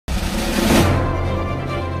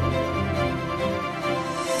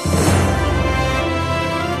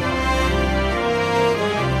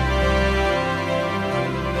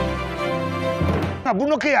kubanga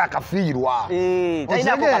Bruno ke yakafiirwa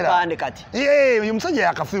talina ko kapande kati uyu musajja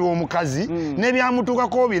yakafiirwa omukazi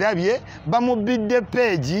n'ebyamutuukako birabye bamubidde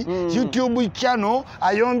page YouTube channel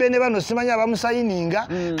ayombe ne bano simanya abamusayininga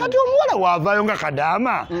kati omuwala waavaayo nga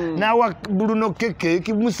Kadama nawa Bruno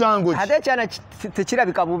keke musango ate kyana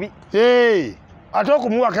tekirabika bubi ate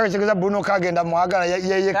okumuwa kakegeza Bruno kagenda mwagala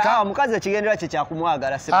yeyeka omukazi ekigendera kye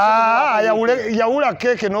kyakumwagala yawula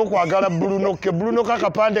keke n'okwagala Bruno ke Bruno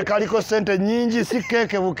kakapande kaliko sente nyingi si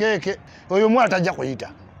keke bukeke oyo omwana tajja kuyita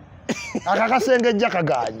akakasengejja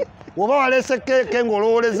kaganye oba walese keke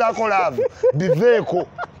ng'olowoolezaako laavu biveeko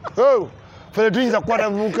fere tuyinza kukwata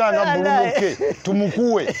bukanga Bruno ke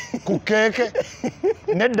tumukuwe ku keke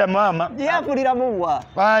nedda maama yakuliramuwa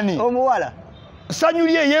ani omuwala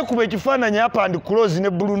sanyuli yekuba ekifaananyi apa and close ne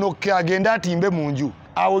Bruno ke agenda atimbe mu nju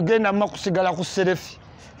awo genda makusigala ku serefi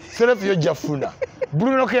yo jafuna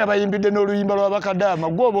Bruno ke yabayimbidde n'oluyimba lwa Kadama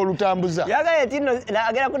gwoba olutambuza yagaye tino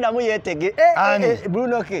agera kudamu yetege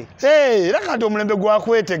Bruno ke era kati omulembe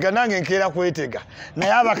gwakwetega nange nkeera kwetega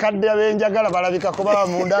naye abakadde abenjagala balabikako baba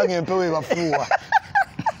munda ng'empewo ebafuuwa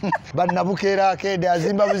bannabukeera akeede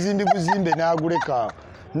azimba buzimbe n'aguleka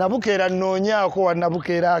nabukeera nnoonyaako wa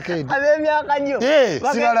nabukeera akeede ab'emyaka nnyo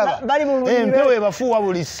sibalaba empewo ebafuuwa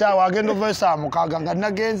buli ssaawa agenda ovaayo saa mukaaga nga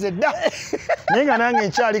nagenze dda naye nga nange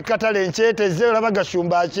nkyali katale nkyeteze olaba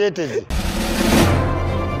gashumba akyeteze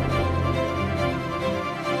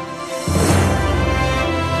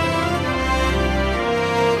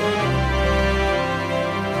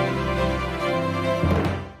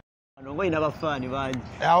ina bafani bangi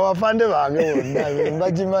abafande bange bonna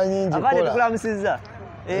mbagimanyi nje abali tukulamusiza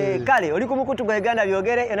kale oli ku mukutu gwa Uganda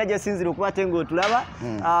byogere enaje sinzira okukwate ngo tulaba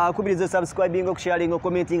kubirizo subscribing okusharinga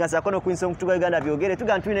commenting asakono kuinso mukutu gwa Uganda byogere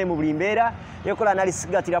tugantwine mu bulimbeera yekola analysis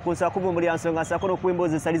gatira kunsa kuvumbulira nsonga asakono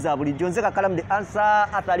kuimboze saliza buli jonze kakalamu the answer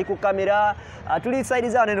atali ku kamera tuli side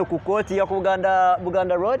za neno ku court ya ku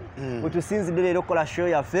Buganda Road utusinzide lero kola show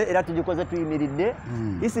yafe era tugikoze tuyimiridde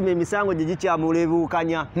isime misango gye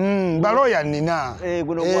mulebukanya baloya nina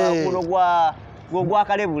guno gwa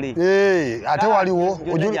kalebule ate waliwo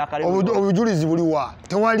obujulizi buliwa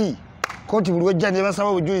tewali koti buli wejja ne basaba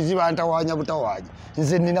obujulizi bantawanya butawanya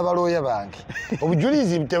nze nina balooya bange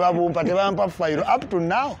obujulizi tebabumpa tebampa file up to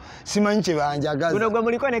now simanyi kye banjagaza guno gwe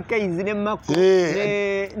muliko ne Kaizi ne Mako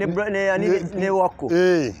ne Wako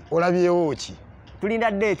olabyewo ki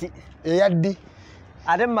tulinda date eyaddi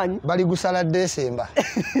ate mmanyi bali gusala Desemba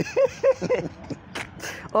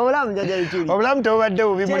obulamu jaja ichuli obulamu tebadde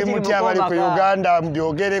bubi muri muti abali ku Uganda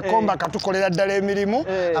byogere komba katukolera ddala emirimu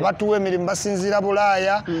abatuwa emirimu basinzira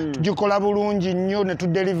Bulaaya tugikola bulungi nnyo ne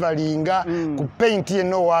tudelivaringa ku paint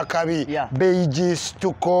yenno wakabi beige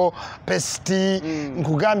stucco pesti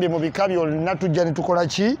nkugambye mu bika byonna tujja ne tukola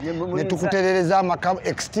ki ne tukuterereza amaka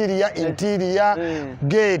exterior interior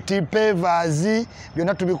gate pavers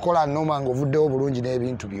byonna tubikola noma ng'ovuddewo bulungi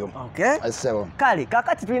n'ebintu byo kale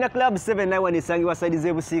kakati tulina club 791 esangibwa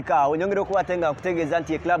side busika onyongera okubatenga kutegeeza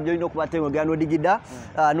nti club jolina okubatenga ogano digida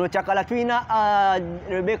no chakala tuina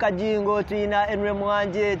Rebecca Jingo tuina Enre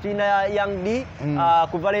Mwanje tuina Young D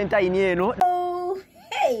ku Valentine eno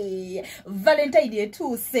Valentine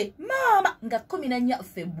etuse mama nga 14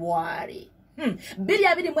 February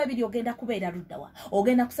 2022 ogenda kubeera luddawa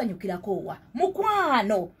ogenda kusanyukirako wa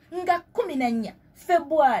Mukwano nga 14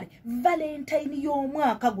 February Valentine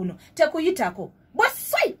y'omwaka guno tekuyitako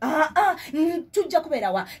Bwasai tujja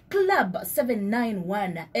kubeera wa Club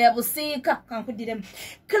 791 ebusika kankudire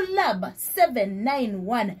Club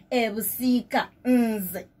 791 ebusika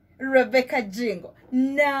nze Rebecca Jingo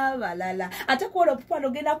n'abalala ate kuola Mukwano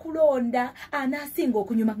genda kulonda anasinga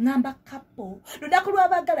okunyuma ngamba kapo lunaku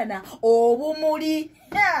lw'abagalana obumuli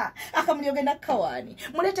akamuli ogenda kawani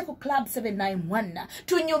mulete ku Club 791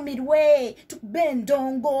 tunyumirwe tukube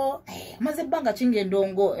endongo maze ebbanga kinga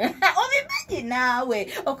endongo obimanyi naawe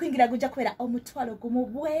okuyingira gujja kubeera omutwalo gumu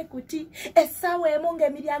bwekuti essaawa emu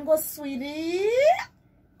ng'emiryango swiri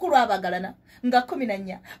kulwabagalana nga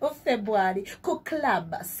 14 February ku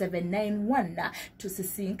Club 791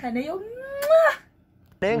 tusisinkaneyo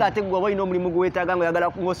naye ng'ate gwe oba omulimu gwetaaga ng'oyagala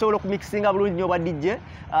ng'osobola okumixinga bulungi nnyo DJ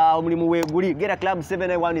omulimu weeguli gera Club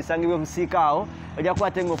 791 esangibwa busiika awo ojja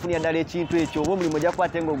kukwate ng'ofunira ddala ekintu ekyo oba omulimu ojja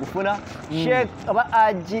kukwate ng'ogufuna Sheikh oba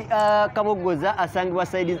Aji Kabogoza asangibwa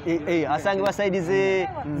saidi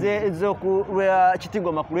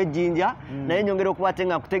z'okukitiggoma ku lw'ejjinja naye nyongera okukwate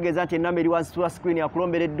nga kutegeeza nti ennamba eri wansi wa screen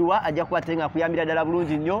yakulombereddwa ajja kukwate nga kuyambira ddala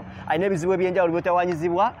bulungi nnyo alina ebizibu ebyenjawulo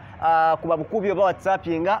byotawanyizibwa kuba bukubi oba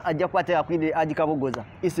whatsappinga ajja kukwate nga kuyindira Aji Kabogoza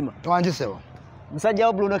Isma twanjisebo musajja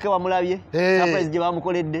wa Bruno ke wamulabye surprise gye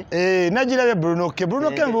bamukoledde nagirabye Bruno ke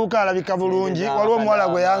mbuuka alabika bulungi waliwo omuwala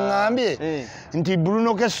gwe yaŋŋambye nti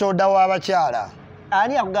Bruno ke soda w'abakyala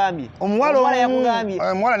ani yakugambye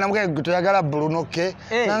omuwala namugambye toyagala Bruno ke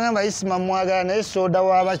nagamba Isma mwagala naye soda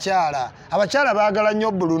w'abakyala abakyala baagala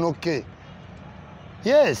nnyo Bruno ke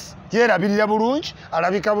yes yerabirira bulungi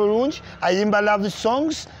alabika bulungi ayimba love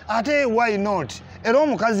songs ate why not era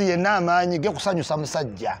omukazi yenna amaanyi ge kusanyusa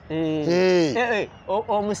musajja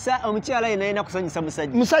omukyala yenna yena kusanyusa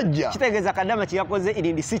musajja kitegeeza Kadama Kyakoze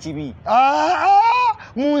irindi si kibi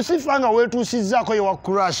mu nsi fanga weetuusizzaako yewa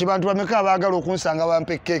crash bantu bameka abaagala okunsanga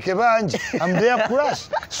bampekeeke bangi am there crash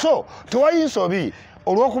so tewayinsobi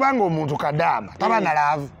olw'okubanga omuntu Kadama taba na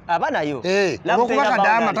laavu abanayo olw'okuba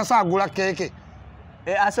Kadama tasaagula keeke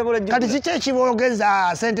kati kiki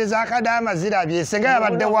ekiboogeza sente za Kadama zirabye senga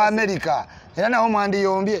yabadde wa Amerika era nawo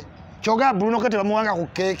mwandiyombye kyoga Bruno ke tebamuwanga ku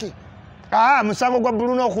keeki musango gwa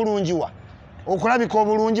Bruno okulungiwa okulabika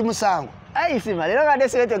obulungi musango Isma lero kadde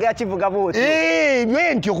seeto gya kivuga bwoti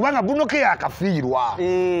bwentyo kubanga Bruno ke yakafiirwa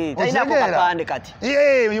talina ko kapande kati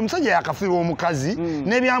uyu musajja yakafiirwa omukazi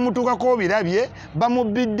n'ebyamutuukako birabye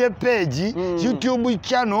bamubidde page YouTube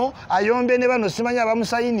channel ayombe ne bano simanya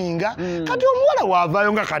bamusayininga kati omuwala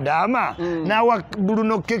waavaayo nga Kadama nawa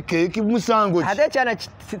Bruno ke keeki musango ate kyana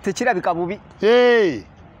tekirabika bubi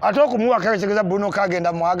ate okumuwa kakegeza Bruno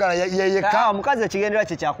kagenda mwagala yeyeka omukazi ekigendera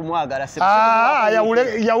kye kyakumwagala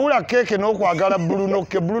yawula keeke n'okwagala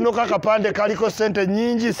Bruno kakapande kaliko sente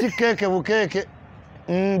nyingi si keeke bukeeke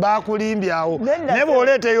bakulimbye awo naye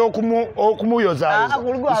bw'oleeteyo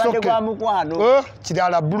okumuyozaayoza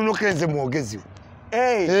kirala Bruno ke nze mwogezi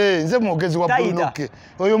nze mwogezi wa Bruno ke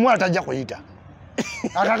oyo omwala tajja kuyita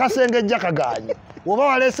akakasengejja kaganye oba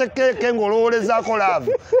waleese keeke ng'olowoolezaako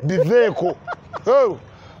laavu biveeko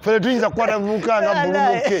fere tuyinza kukwata buvubuka nga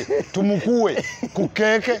Bruno ke tumukuwe ku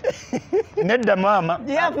keeke nedda maama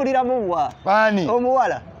yakuliramuwa ani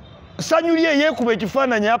omuwala sanyuli yeekuba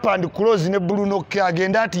ekifaananyi apandi close ne Bruno ke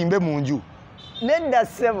agenda atimbe mu nju nedda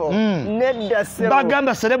ssebo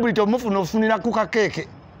bagamba celebrity omufuna ofunira ku kakeeke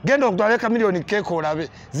genda okutwala kamiliyoni keeke olabe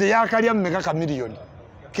ze yakalya mmeka kamiliyoni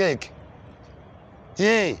keeke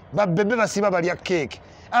babebe basiba balya keeke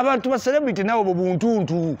abantu ba celebrity nawo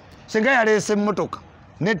bubuntuntu senga yaleese emmotoka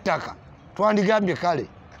n'ettaka twandigambye kale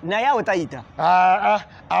naye awo tayita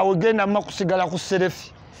awo genda mma kusigala ku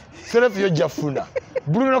serefi yo jafuna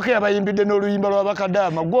Bruno ke yabayimbidde n'oluyimba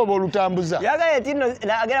lw'Abakadama gwoba olutambuza yagaye tino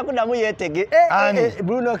agera kuddamu yeetege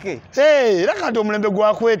Bruno ke era kati omulembe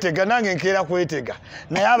gwakwetega nange nkeera kwetega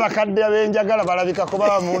naye abakadde abenjagala balabikako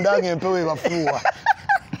baba munda ng'empewo ebafuuwa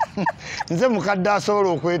nze mukadde asobola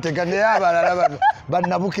okwetega naye abalala bano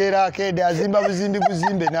bannabukeera akeede azimba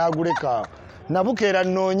buzimbe n'agulekaawo nabukeera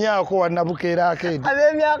nnoonyaako wa nabukeera akeedi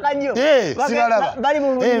ab'emyaka nnyo sibalaba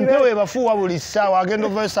empewo ebafuuwa buli ssaawa agenda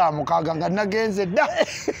ovayo saa mukaaga nga nagenze dda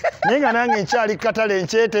naye nga nange nkyali katale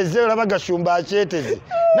nkyeteze olaba gashumba akyeteze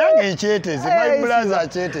nange nkyeteze maibulaza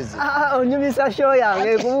akyeteze onyumisa show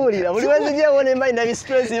yange ekubuulira buli wenzigyewo ne mbalina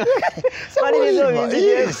bistress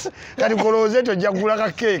kati kolowooze tojja kugula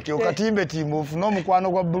kakeeke okatimbetimba ofune omukwano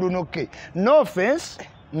gwa Bruno ke no offense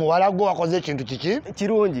muwala gwo wakoze ekintu kiki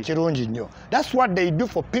kirungi nnyo that's what they do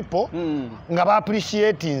for people nga ba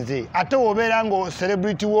appreciate nze ate wobeera nga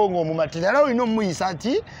celebrity wo ng'omumatira era olina omuyisa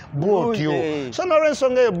ati bwotyo so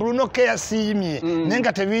nolwensonga eyo Bruno ke yasiimye naye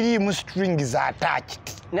nga tebiriimu strings attached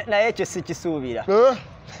naye ekyo si kisuubira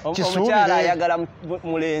omukyala ayagala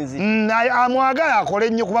mulenzi amwagala akole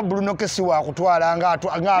nnyo kuba Bruno ke si wakutwala nga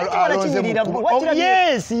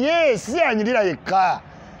alonze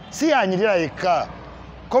si yanyirira yekka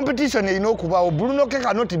competition erina okubaawo Bruno ke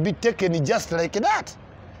cannot be taken just like that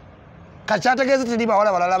kakyategeeza teri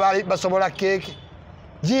bawala balala basobola keeke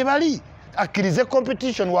gye bali akkirize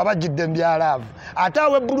competition wabajjidde mbyalaavu ate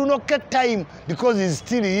awe Bruno ke time because he's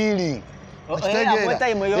still healing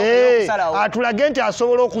atulage nti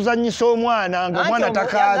asobola okuzannyisa omwana nga omwana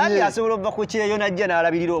takaabye asobola okuva ku kyeyo najja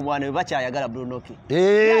n'alabirira omwana we bakyayagala Bruno ke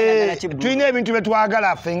tulina ebintu bye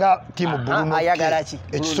twagala ffe nga tiimu Bruno ke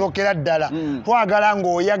ekisookera ddala twagala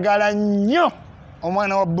ng'oyagala nnyo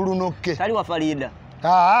omwana wa Bruno ke tali wafalida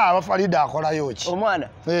abafalida akolayo ki omwana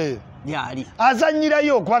yali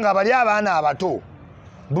azannyirayo kubanga bali abaana abato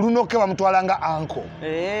Bruno ke bamutwalanga uncle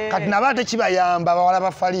kati nabate kibayamba bawala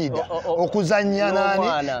ba Farida okuzanya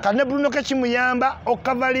nani kati ne Bruno ke kimuyamba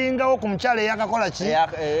okavalinga okumchale yakakola ki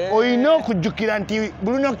oyino okujjukira nti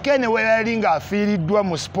Bruno ke ne weyalinga afiiriddwa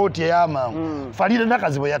mu sport yama Farida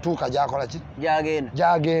nakazibo yatuuka jakola ki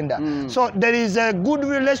jagenda so there is a good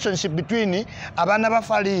relationship between abana ba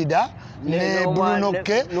Farida ne Bruno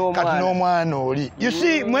ke kati n'omwana oli you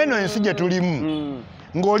see mweno ensi gye tulimu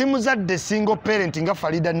ng'oli muzadde single parent nga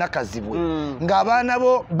Farida nakazibwe ng'abaana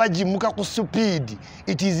bo bajimuka ku speed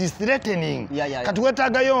it is threatening kati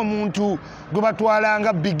wetaagayo omuntu gwe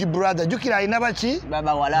batwalanga big brother jukira alina baki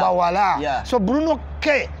bawala so Bruno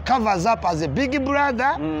K covers up as a big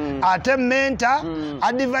brother ate mentor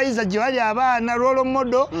advisor gye bali abaana role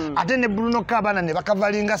model ate ne Bruno K abaana ne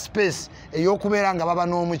bakavalinga space ey'okubeera nga baba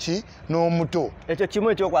n'omuki n'omuto ekyo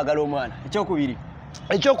kimu ekyokwagala omwana ekyokubiri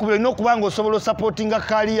ekyokubiri n'okubanga osobola supportinga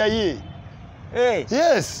kaliya ye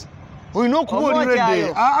yes olina okuba oli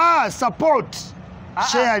redde support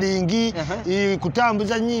sharing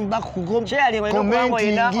kutambuza nyimba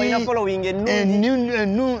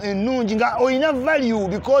ennungi nga olina value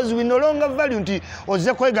because we no longer value nti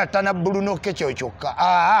oze kwegatta na Bruno K kyokka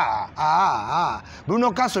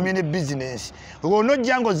Bruno K asomye ne business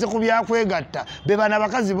onojja nga oze ku byakwegatta be bana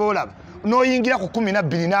bakazi boolaba n'oyingira ku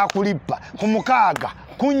 12 n'akulipa ku 6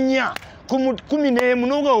 ku 4 ku 11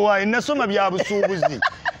 n'ogo waaye nasoma bya busuubuzi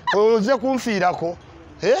oze kunfiirako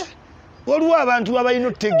waliwo abantu abalina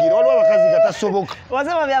otegeera waliwo abakazi gatasoboka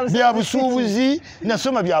bya busuubuzi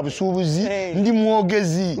nasoma bya busuubuzi ndi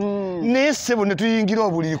mwogezi naye ssebo ne tuyingira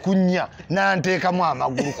obuliri ku 4 n'anteekamu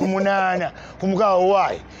amagulu ku 8 ku 6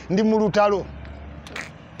 waaye ndi mu lutalo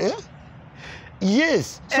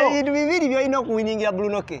yes so ebintu bibiri byolina okuwiningira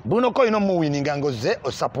Bruno K olina omuwininga ngoze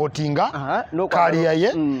osupportinga kaliya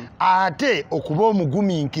ye ate okuba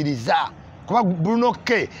omugumiikiriza kuba Bruno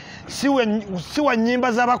K siwa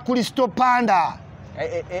nnyimba z'abakristo panda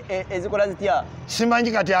ezikola zitya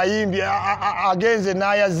simanyi kati ayimbye agenze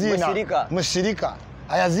n'ayaziina musirika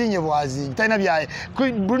ayazinye bwazinye talina byaye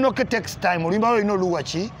Bruno K takes time oluyimba olina oluwa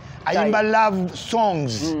ki ayimba love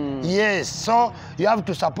songs yes so you have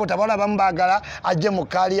to support abala bambagala ajje mu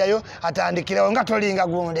kaliyayo atandikirewo nga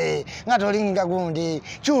tolinga gundi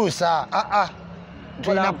kyusa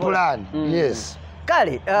tulina plan yes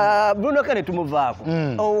kale Bruno K ne tumuvaako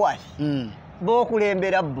owai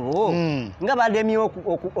b'okulembera bo nga bademye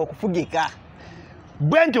okufugika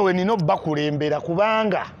bwentyo we nina bakulembera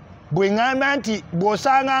kubanga bwe ngamba nti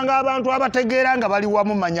bw'osanganga abantu abategeera nga bali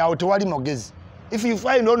wamu manyawo tewali mogezi. If you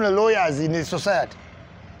find only lawyers in a society,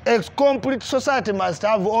 a complete society must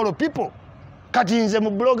have all the people. Kati nze mu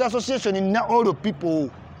blog association nina all the people.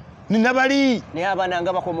 Nina bali ne abana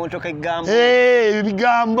nga bakomontoka egambo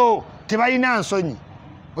ebigambo tebalina nsonyi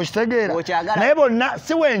okitegeera naye bonna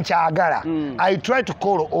si wenkyagala I try to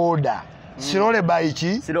call order sirole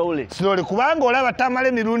bayiki sirole kubanga olaba tamale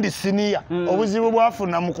emirundi senior obuzibu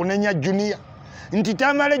bwafuna mu kunenya junior nti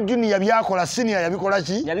tamale junior byakola senior yabikola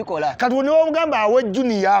ki kati niwo mugamba awe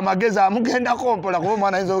junior amagezi amugenda kompola kuba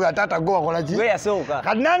mwana ayinza okuga tata go akola ki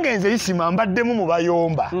kati nange nze Isma mbaddemu mu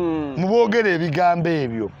bayomba mu boogera ebigambo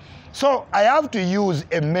ebyo. So I have to use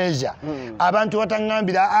a measure. Abantu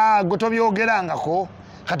batangambira gotobyogerangako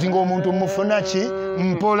kati ng'omuntu mufuna ki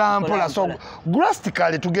mpola so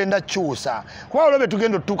drastically tugenda kyusa kwa olobe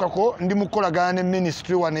tugenda otuukako ndi mukolagana ne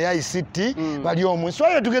ministry wane ya ICT bali omwe so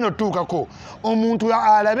ayo tugenda otuukako omuntu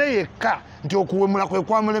alabe yekka nti okuwemula kwe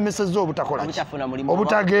kwamulemeseza obutakola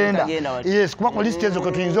obutagenda yes kuba ku list ezo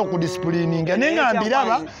kwe tuyinza okudisciplininga naye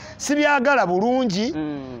ngambiraba sibyagala bulungi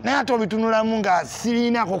naye ate obitunulamu nga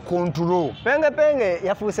sirinaako control penge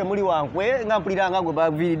yafuuse muli wankwe nga mpuliranga gwe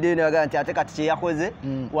baviridde ne bagaa nti ate kati kye yakoze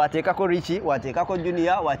wateekako Richi wateekako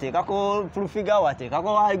Junior wateekako Fulfiga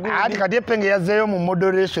wateekako ati kati epenge yazzeeyo mu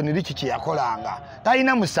moderation Richi kye yakolanga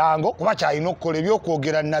talina musango kuba kyalina okukola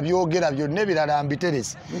ebyokwogera nabyogera byonna ebirala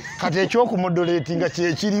mbiteresi kati ekyokumoderatinga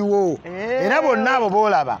kyekiriwo era bonna abo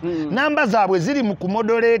boolaba namba zaabwe ziri mu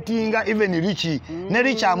kumoderatinga even Richi ne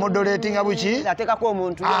Richi amoderatinga buki ateekako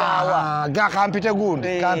omuntu yenawa kampite gundi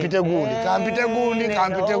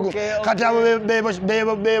kati abo bebo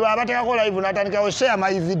abateekako live natandikawo share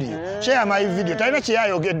my video talina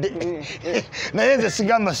kyeyayogedde naye nze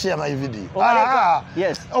sigamba share my video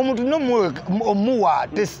omuntu omuwa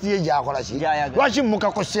testi ye gyakola ki lwaki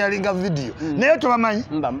mukako sharinga video naye tobamanyi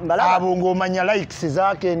abo ng'omanya likes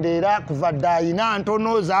zakendeera kuva dayina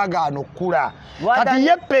ntono zaagaana okukula kati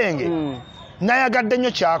ye Penge nayagadde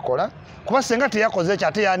nnyo kyakola kuba senga teyakoze ekyo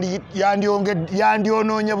ate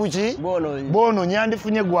yandyonoonye buki boonoonye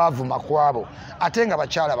yandifunye gwavuma kwabo ate nga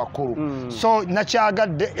bakyala bakulu so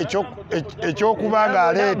nakyagadde ekyokuba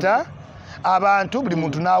ng'aleeta abantu buli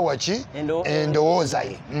muntu nawaki endowooza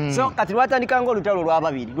ye so kati lwatandika ng'olutalo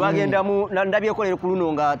lw'ababiri lwagendamu ndabyekolere ku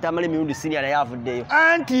luno nga tamala emirundi siniya naye avuddeyo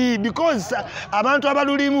anti because abantu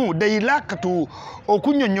abalulimu they lack to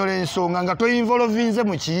okunnyonnyola ensonga nga toinvolvinze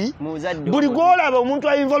muki buli gwolaba omuntu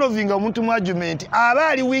ainvolvinga omuntu mu argument aba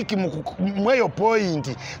ali wiiki mu eyo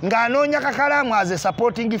point ng'anoonya kakalaamu as a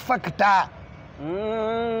supporting factor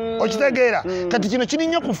okitegeera kati kino kiri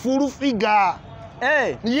nnyo ku full figure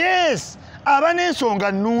yes aba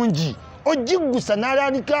n'ensonga nnungi ogiggusa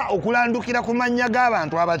n'alaalika okulandukira ku mannya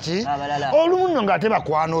g'abantu abaki olumu nno ng'ate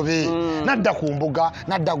bakwano be nadda ku mbuga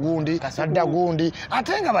nadda gundi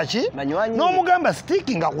ate nga baki n'omugamba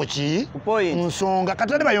sitikinga ku ki nsonga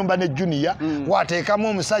katale bayomba ne juniya wateekamu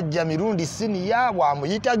omusajja mirundi siniya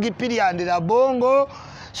wamuyita gipiriandira bongo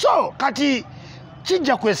so kati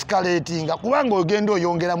kijja kwescalatinga kubanga ogenda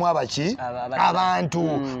oyongeramu abaki abantu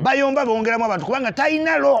bayomba bongeramu abantu kubanga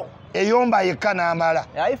talina lo eyomba yekka n'amala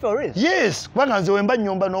yes kubanga nze wemba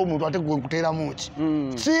nnyomba n'omuntu ate gwe nkuteeramu ki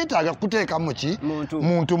siitaaga kuteekamu ki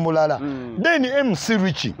muntu mulala then MC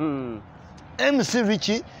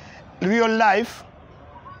Richie real life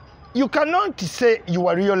you cannot say you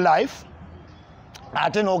are real life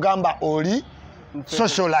ate n'ogamba oli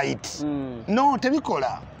socialite no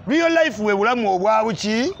tebikola real life we bulamu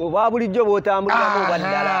obwabuki obwabulijjo bw'otambuliramu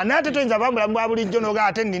obwaddala n'ate toyinza bambulamu bwa bulijjo n'oga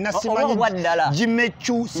ate nina simanyi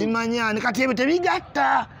jimechu simanyani kati ebyo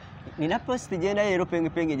tebigatta nina posti genda leero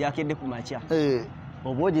pengepenge gyakedde ku makya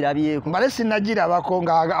oba ogirabyeko mbale sinnagirabako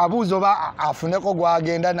nga abuuza oba afuneko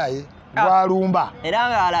gwagenda naye gwalumba era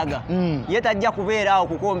ng'alaga ye tajja kubeera awo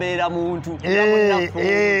kukomberera muntu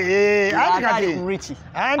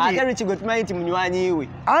ate Richie gwe tumanyi nti munywanyi we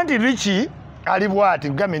anti Richie ali bwati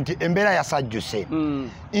gambe nti embeera yasajjuse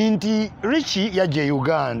nti Richie yajja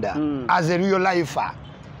Uganda as a real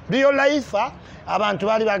lifer abantu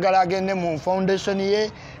baali bagala agende mu foundation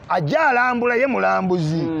ye ajja alambula ye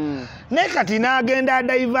mulambuzi naye kati n'agenda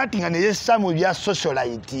adivertinga ne yessa mu bya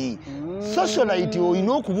socialite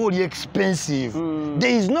olina okuba oli expensive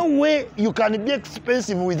there is no way you can be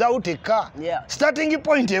expensive without a car starting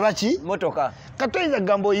point ebaki motoka katoyiza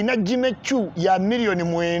gamba olina jimechu ya milioni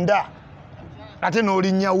 9 ate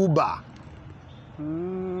n'olinnya Uber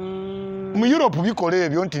mu Europe bikola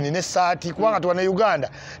ebyo nti nine saati kubanga tuwana Uganda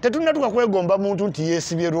tetunatuka kwegomba muntu nti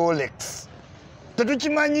yeesibye Rolex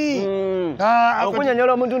tetukimanyi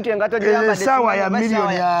okunyonyola omuntu nti engato gyeyambadde essaawa ya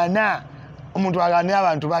milioni 4 omuntu agane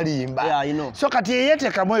abantu balimba so kati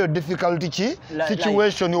yeyeteekamu eyo difficulty ki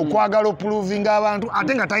situation okwagala opuluvinga abantu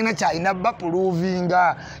ate nga talina kyalina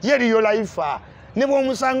bapuluvinga ye real life ne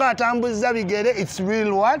bw'omusanga atambuzza bigere it's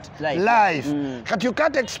real what life kati you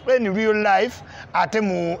can't explain real life ate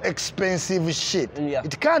mu expensive shit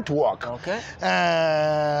it can't work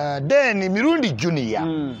then mirundi junior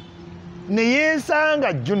ne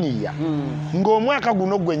yesanga junior ng'omwaka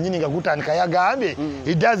guno gwennyini nga gutandika yagambye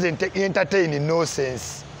it doesn't entertain no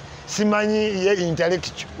sense simanyi ye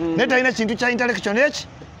intellectual naye talina kintu kya intellectual neki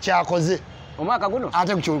kyakoze omwaka guno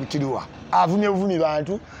ate kukiriwa avumye buvumi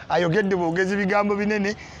bantu ayogedde bwogezi bigambo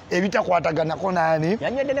binene ebitakwataganako nani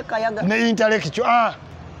yanywedde ne kayaga ne intellectual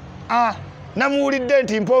namuwulidde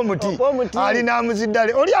nti mpa omuti alina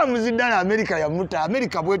amuziddale oli amuziddale Amerika yamuta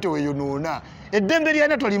Amerika bweto weyonoona eddembe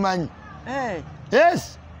lyana tolimanyi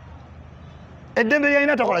yes eddembe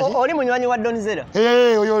lyalina tokola ki oli munywanyi wa Donzera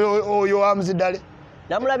oyo amuziddale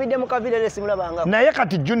namulabidde mu kavideo simulabanga naye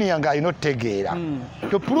kati junior ng'alina otegeera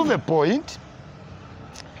to prove a point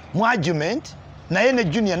mu argument naye ne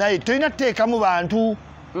junior naye tolina teekamu bantu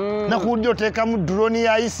nakuwulidde oteekamu drone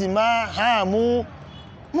ya Isma hamu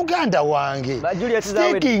muganda wange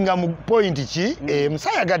stickinga mu point ki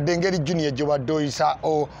musayagadde engeri junior gye wadde oyisa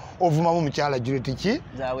ovumamu mukyala Juliet ki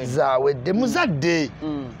zaawedde muzadde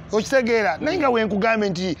okitegeera naye nga wenkugambe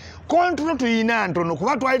nti kontrol tuyina ntono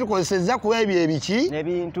kuba twali tukozesezza kuba ebyo ebiki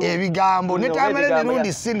ebigambo netamala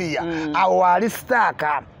emirundi siniya awo ali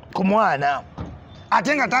staaka ku mwana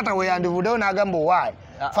ate nga taata we yandivuddewo n'agamba owaayi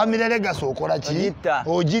famire legacy okola ki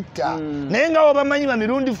ogitta naye nga obamanyi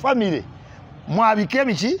bamirundi famire mwabika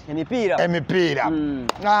ebiki emipiira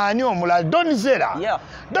ani omulala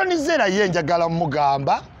Donizera ye njagala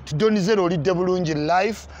mugamba ti Donizera olidde bulungi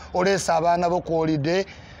life oleesa abaana bo kwolidde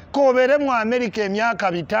kobeere mu Amerika emyaka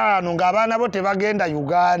 5 ng'abaana bo tebagenda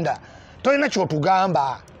Uganda tolina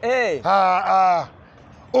kyotugamba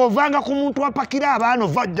ovanga ku muntu apakira abaana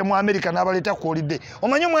ovajja mu Amerika n'abaleeta kwolidde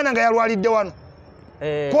omanyi omwana nga yalwalidde wano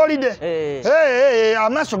Holiday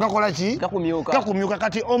amaaso gakola ki gakumyuka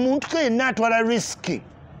kati omuntu kenna atwala risk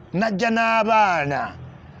najja n'abaana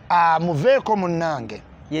muveeko munnange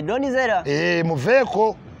ye donizera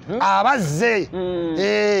muveeko abazze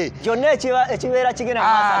kyonna ekibeera kigenda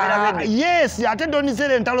maaso yes ate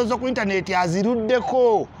donizera entalo zo ku intaneti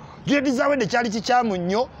aziruddeko gyedizawedde kyali kikyamu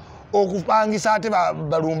nnyo okupangisa ate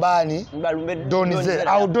balumbaani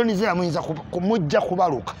donizera awo donizera muyinza kumujja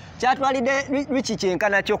kubaluka kyatwalidde lwiki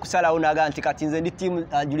kyenkana kyokusalawo naga nti kati nze ndi tiimu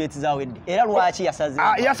Juliet Zawedde era lwaki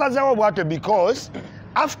yasazeewo bwatyo because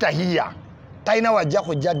after here talina wajja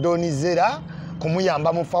kujja donizera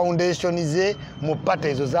kumuyamba mu foundation ze mu pata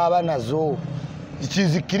ezo z'aba nazo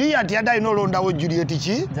kizikiriya nti yadde alina olondawo Juliet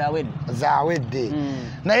ki Zawedde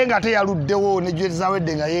naye ng'ate yaluddewo ne Juliet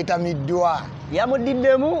Zawedde nga yeetamiddwa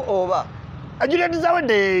yamudiddemu oba Juliet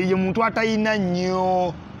Zawedde ye muntu atalina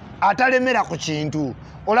nnyo atalemera ku kintu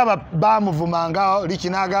olaba baamuvumanga liki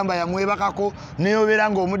n'agamba yamwebakako neyobeera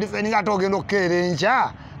ng'omudifeninga ate ogenda okukeera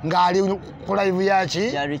enkya ng'ali ku live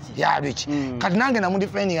yaki yabiki kati nange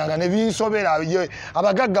namudifeninga nga ne binsobera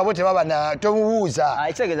abagagga bo tebaba tomubuuza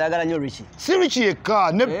ekitegeeza agala nnyo Riki si Riki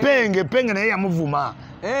yekka ne penge naye yamuvuma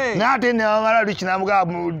n'ate namala Riki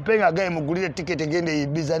n'amugamba penge agaye mugulire tiketi egenda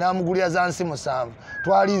Ibiza n'amugulira za nsi 7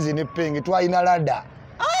 twalinze ne penge twalina lada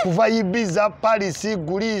kuva Ibiza, Paris,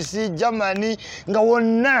 Greece, Germany nga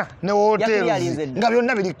wonna ne hotels nga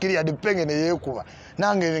byonna biri cleared penge ne yeekuba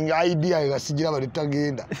nange nga idea egasigira bali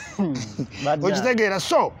tagenda okitegeera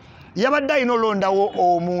so yabadde alina olondawo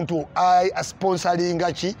omuntu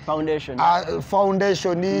sponsoringa ki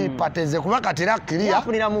foundation pateze kuba kati era clear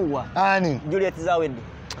ani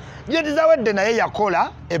Juliet Zawedde naye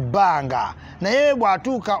yakola ebbanga naye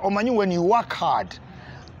bw'atuuka omanyi when you work hard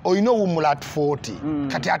oyina owumula at 40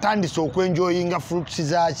 kati atandise okwenjoyinga fruits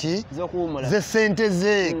zaki ze sente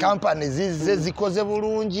ze companies ze zikoze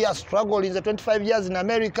bulungi struggle in the 25 years in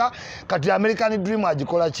America kati American dream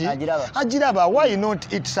agikola ki agiraba why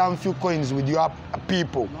not eat some few coins with your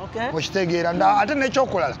people okitegeera ate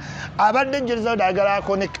nekyokulala abadde njeriza dagala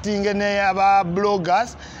connecting ne aba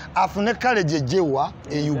bloggers afune college ejewa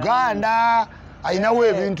e Uganda ayinawo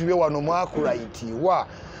ebintu bye wano mwakulaitiwa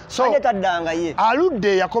so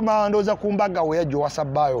aludde yakoma ndoza kumbaga we yajo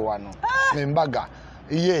wasabayo wano embaga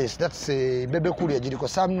yes that's a bebe kuli ajiriko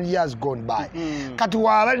some years gone by kati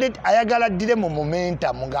wabadde ayagala dire mu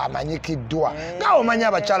momentum nga amanyikiddwa nga omanya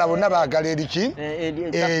abakyala bonna baagala eriki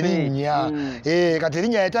erinnya kati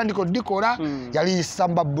erinnya yatandika dikola yali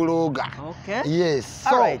samba blogger yes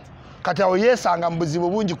so kati awo yesanga mu buzibu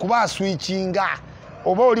bungi kuba switchinga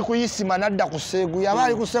oba oli ku Isma nadda ku Seegu yaba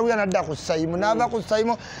ali ku Seegu nadda ku Saimu nava ku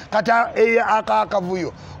Saimu kata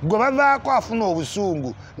akavuyo gwe bavaako afuna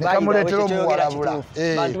obusungu ne kamuleetera omuwalabula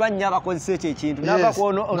bantu banyaba bakozesa ekyo ekintu nava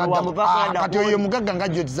kuono wamuvako kati oyo mugagga nga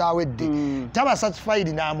Juliet Zawedde taba satisfied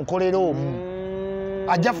n'amukolera omu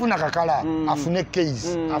ajja funa kakala afune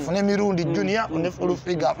case afune mirundi junior ne full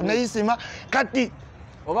figure afune Isma kati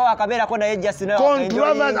oba wakabeerako naye Justin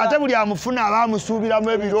ate buli amufuna abamusuubiramu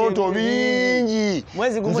ebirooto bingi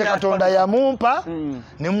nze Katonda yamumpa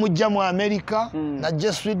ne mujja mu Amerika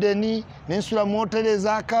najja Sweden nensula mu hoteli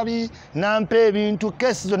ez'akabi nampa ebintu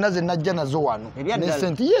kesi zonna ze najja nazo wano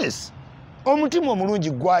yes omutima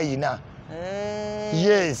omulungi gwayina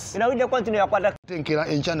yes tenkera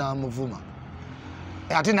enkya n'amuvuma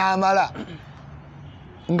ate n'amala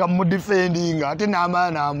nga mudifendinga ate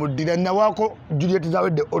n'amala n'amuddira nawako Juliet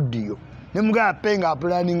Zawedde audio ne mugaba penga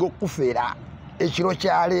planning okufera ekiro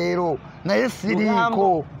kya leero naye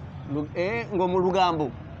siriiko ngo mu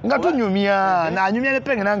lugambo nga tunyumya nanyumya ne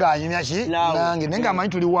penga nange anyumya ki nange nenga amanyi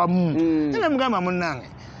tuli wamu ne mugamba munnange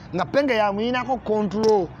nga penga yamuyinako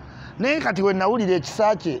control naye kati we nawulira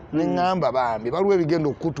ekisakye ne ngamba bambi baliwo ebigenda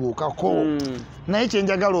okutuukako naye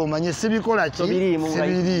kyenjagala omanye sibikola ki sibiriimu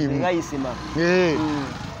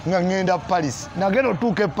nga ngenda Paris nagenda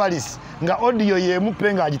otuuka Paris nga audio yemu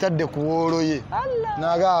penga agitadde ku woolo ye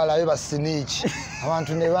nagalabe basiniiki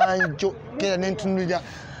abantu ne banjo kera nentunulira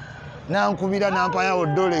nankubira nampayawo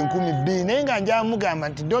 $1,200 naye nga njamugamba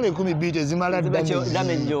nti $1,200 tezimala damage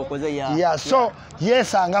so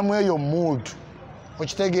yesanga mu eyo mood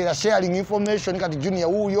okitegeera sharing information kati junior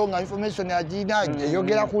wuuyo nga information agina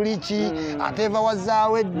eyogera ku Riki ateva wa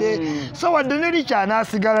Zawedde so wadde ne Riki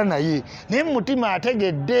anaasigala naye naye mutima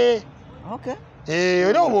ategedde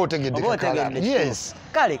era oba otegedde yes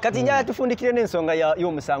kale kati njala tufundikire n'ensonga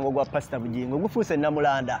y'omusango gwa Pastor Bujingo gufuuse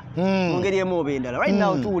Namulanda mu ngeri emu oba endala right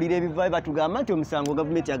now tuwulira ebivaayo batugamba nti omusango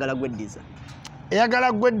gavumenti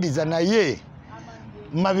eyagala gweddiza naye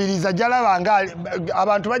mabiriza jalabanga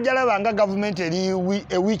abantu bajalabanga government eri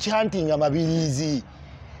witch hunting amabirizi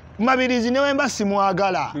Mabirizi newemba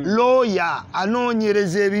simwagala lawyer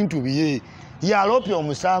anoonyereza ebintu bye yalopya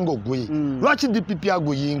omusango gwe lwaki DPP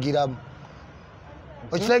aguyingiramu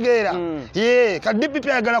okitegeera ye ka DPP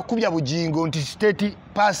ayagala kukubya bujingo nti state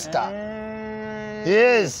pastor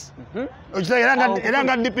yes era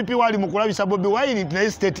nga DPP wali mukulabisa Bobi Wine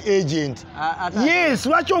naye state agent yes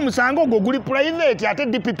lwaki omusango gwo guli private ate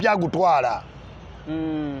DPP agutwala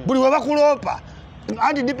buli we bakulopa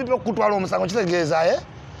anti DPP okutwala omusango kitegeeza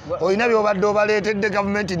oyina byobadde obaleetedde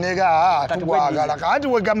gavumenti nega tugwagala kati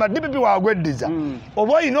wegamba DPP wagweddiza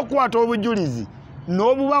oba oyina okukwata obujulizi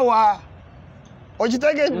n'obubawa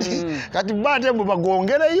okitegedde kati baate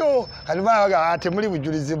mubagongereyo kati baga temuli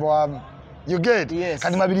bujulizi bwamu you get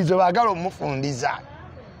kati Mabirizi baagala omufundiza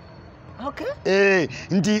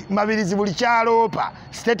nti Mabirizi buli kyaloopa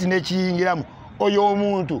state nekiyingiramu oyo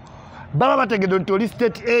omuntu baba bategedde nti oli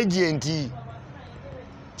state agent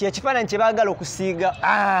kyekifaananyi kye baagala okusiiga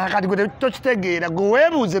kati gwe tokitegeera gwe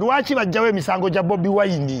weebuuze lwaki bajjawo emisango gya Bobi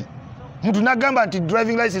Wine muntu nagamba nti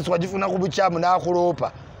driving license wagifuna ku bukyamu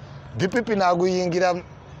n'akuloopa DPP n'aguyingiramu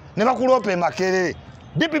ne bakuloopa Makerere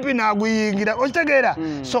DPP n'aguyingira okitegeera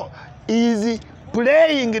so is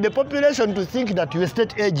playing the population to think that you are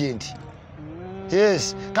state agent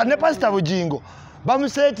yes kati ne pastor Bujingo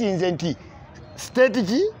bamusetinze nti state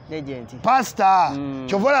ki agent pastor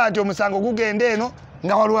kyovola nti omusango gugenda eno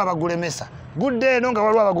nga waliwo abagulemesa gudde eno nga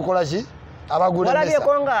waliwo abagukola ki abagulemesa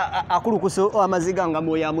walabyeko nga akulukusa amaziga nga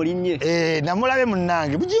mwoyo amulinnye namulabye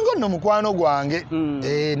munnange Bujingo nno mukwano gwange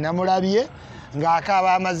namulabye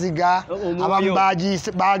ng'akaaba amaziga abamu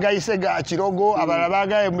baagayise ga kirogo abalala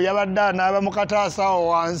baagaye yabadde anaaba mu kataasa awo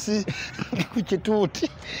wansi ku kituuti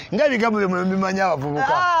ng'ebigambo bye mubimanyi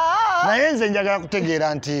abavubuka naye nze njagala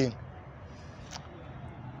kutegeera nti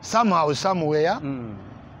somehow somewhere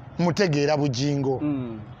mutegeera Bujingo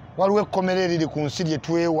waliwo ekkomera eriri ku nsi lye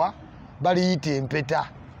twewa baliyita empeta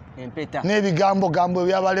n'ebigambo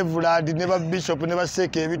ebyabalevuladi ne babishop ne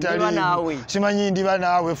baseeka ebitaliimu simanyi ndiba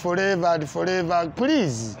naawe forever and forever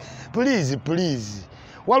please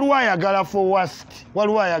waliwo ayagala for worst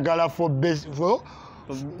waliwo ayagala for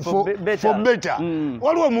better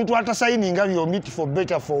waliwo omuntu atasayininga byomiti for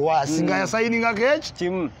better for worse nga yasayininga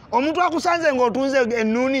keki omuntu akusanze ng'otunze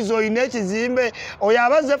ennuuni zoyina ekizimbe oyo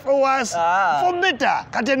abaze for worse for better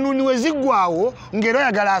kati ennuuni weziggwawo ng'era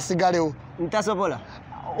oyagala asigalewo ntasobola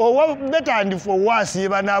owa better and for worse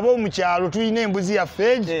yeba nabo mu kyalo tulina embuzi ya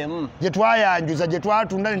fege gye twayanjuza gye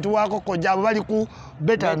twatunda ne tuwakokojja abo bali ku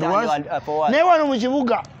better and worse naye wano mu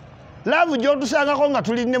kibuga laavu gy'otusangako nga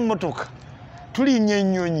tulina emmotoka tulinnya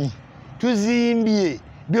ennyonyi tuzimbye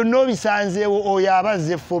byonna obisanzeewo oyo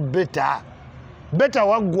abaze for better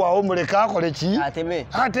waggwawo muleka akole ki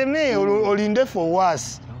ateme olinde for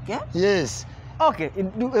worse yes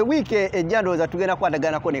wiiki ejja ndowooza tugenda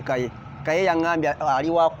kwadaganako ne kaye yaŋŋambye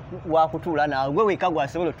ali wakutuula naawe gwe weka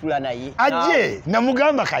gwasobola otuula naye ajje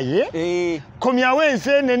namugamba kaye komyawo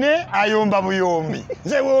enseenene ayomba buyombi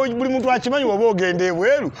nze buli muntu akimanyi woba ogenda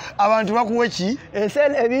ebweru abantu bakuwa ki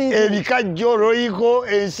ebikajjo royiko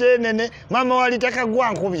enseenene mama waliteka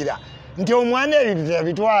gwankubira nti omwana ebintu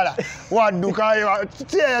teyabitwala wadduka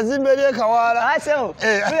yazimba eri ekawaala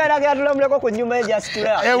tulamuleko ku nnyumba ye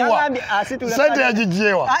gyasitula sente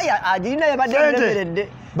yagijjewa agirina yabadde mulemeredde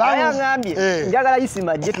ayaŋambye njagala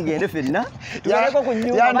Isma ajje tugende ffenna tugaleko ku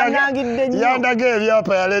nnyumba bannangidde nnyo yandaga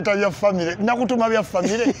ebyapa yaleeta bya famire nakutuma bya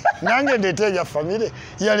famire nange ndeeta ebya famire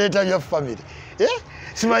yaleeta bya famire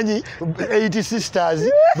simanyi 80 sisters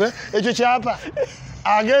ekyo kyapa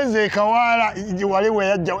agenze ekawaala wali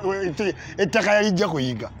weyajja ettaka yalijja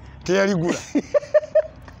kuyiga teyaligula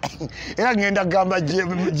era ngenda gamba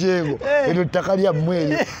jengo eno ttaka lyammwe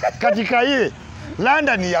eryo kati kaye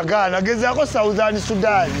London yagaana gezaako Southern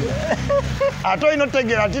Sudan ate olina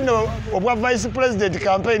otegeera ati no obwa vice president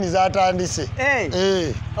campaign zatandise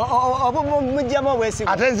mujjamu obwesigu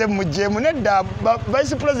ate nze mujjeemu nedda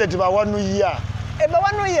vice president bawanuya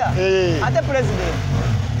ate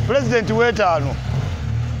president wetaano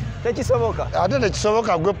tekisoboka ate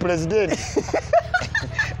tekisoboka gwe president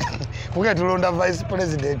kuge tulonda vice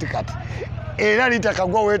president kati era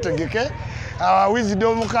litakagwa wetegeke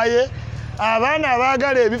wisdom kaye abaana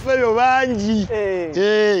abaagala ebifo ebyo bangi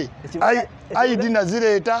ID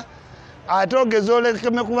nazireeta ate ogeza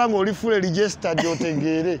olekeme kubanga oli full registered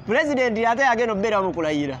otegeere president ate yagenda obeera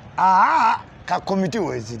mukulayira ka committee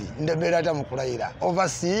weziri ndebeera ata mukulayira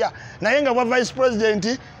overseer naye nga bwa vice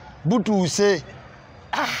president butuuse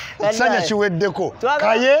ekisanya kiweddeko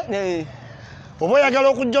kaye oba oyagala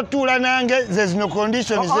okujja otuula nange zezino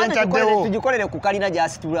conditions zentaddewo tugikolere ku kalina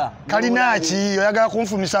gy'asitula kalina ki oyagala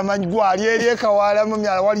kunfumisa amagwa ali eri ekawaala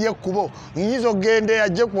mumyala wali ekkubo nyinza okgenda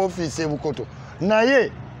ajje ku ofiisi ebukoto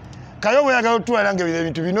naye kayo oyagala otuula nange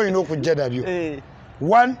ebintu bino olina okujja nabyo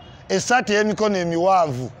one esaati y'emikono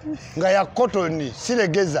emiwanvu nga ya kotoni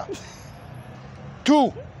siregeza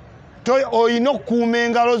two oyina okukuuma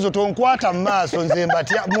engalo zo tonkwata mu maaso nze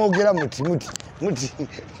mbatya mwogera muti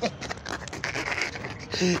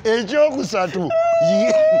ekyokusatu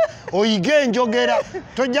oyiga enjogera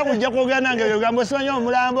tojja kujja kwogera nange ebigambo simanyi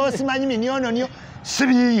omulambo simanyi minyono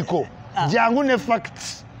sibiriiko jangu ne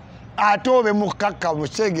facts ate obe mukakkamu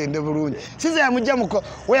kyegende bulungi sinze yamujja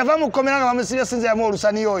weyava mukomera nga bamusibya sinze yamu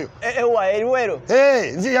olusani oyo eriwero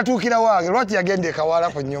nze yatuukira wange lwaki yagenda ekawaala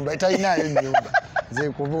ku nnyumba etalinayo ennyumba nze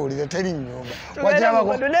kubuulire teri nnyumba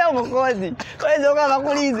omukozi oyinza oka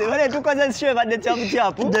bakulize bale tukoze sho ebadde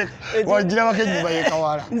kyapu wagirabako ennyumba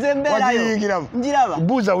yekawaala nze mbeerayo njiraba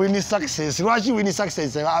buuza wini success lwaki wini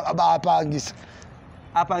success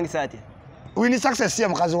apangisa atya wini success ye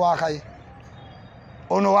mukazi wakaye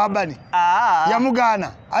ono wabani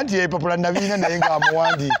yamugaana anti yepapula nabiina naye nga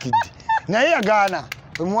amuwandiikidde naye yagaana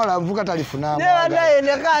omuwala avuga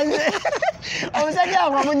talifunamunayenekanze omusajja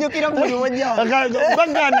wange amunyukira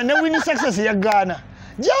bagaana ne wini success yagaana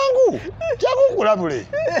jangu kulabule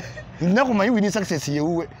nakumanyi wini success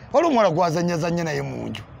yewuwe wali omuwala gwazanyazanya naye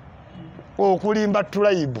munju okulimba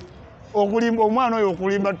tulayibu omwana oyo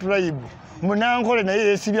okulimba tulayibu munankole naye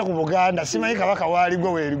yesibye ku Buganda simanyi kabaka waaligwe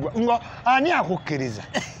weerigwa ngo ani akukkiriza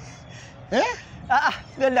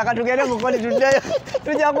genda katugende mukoli tuddeyo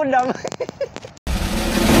tujja kuddamu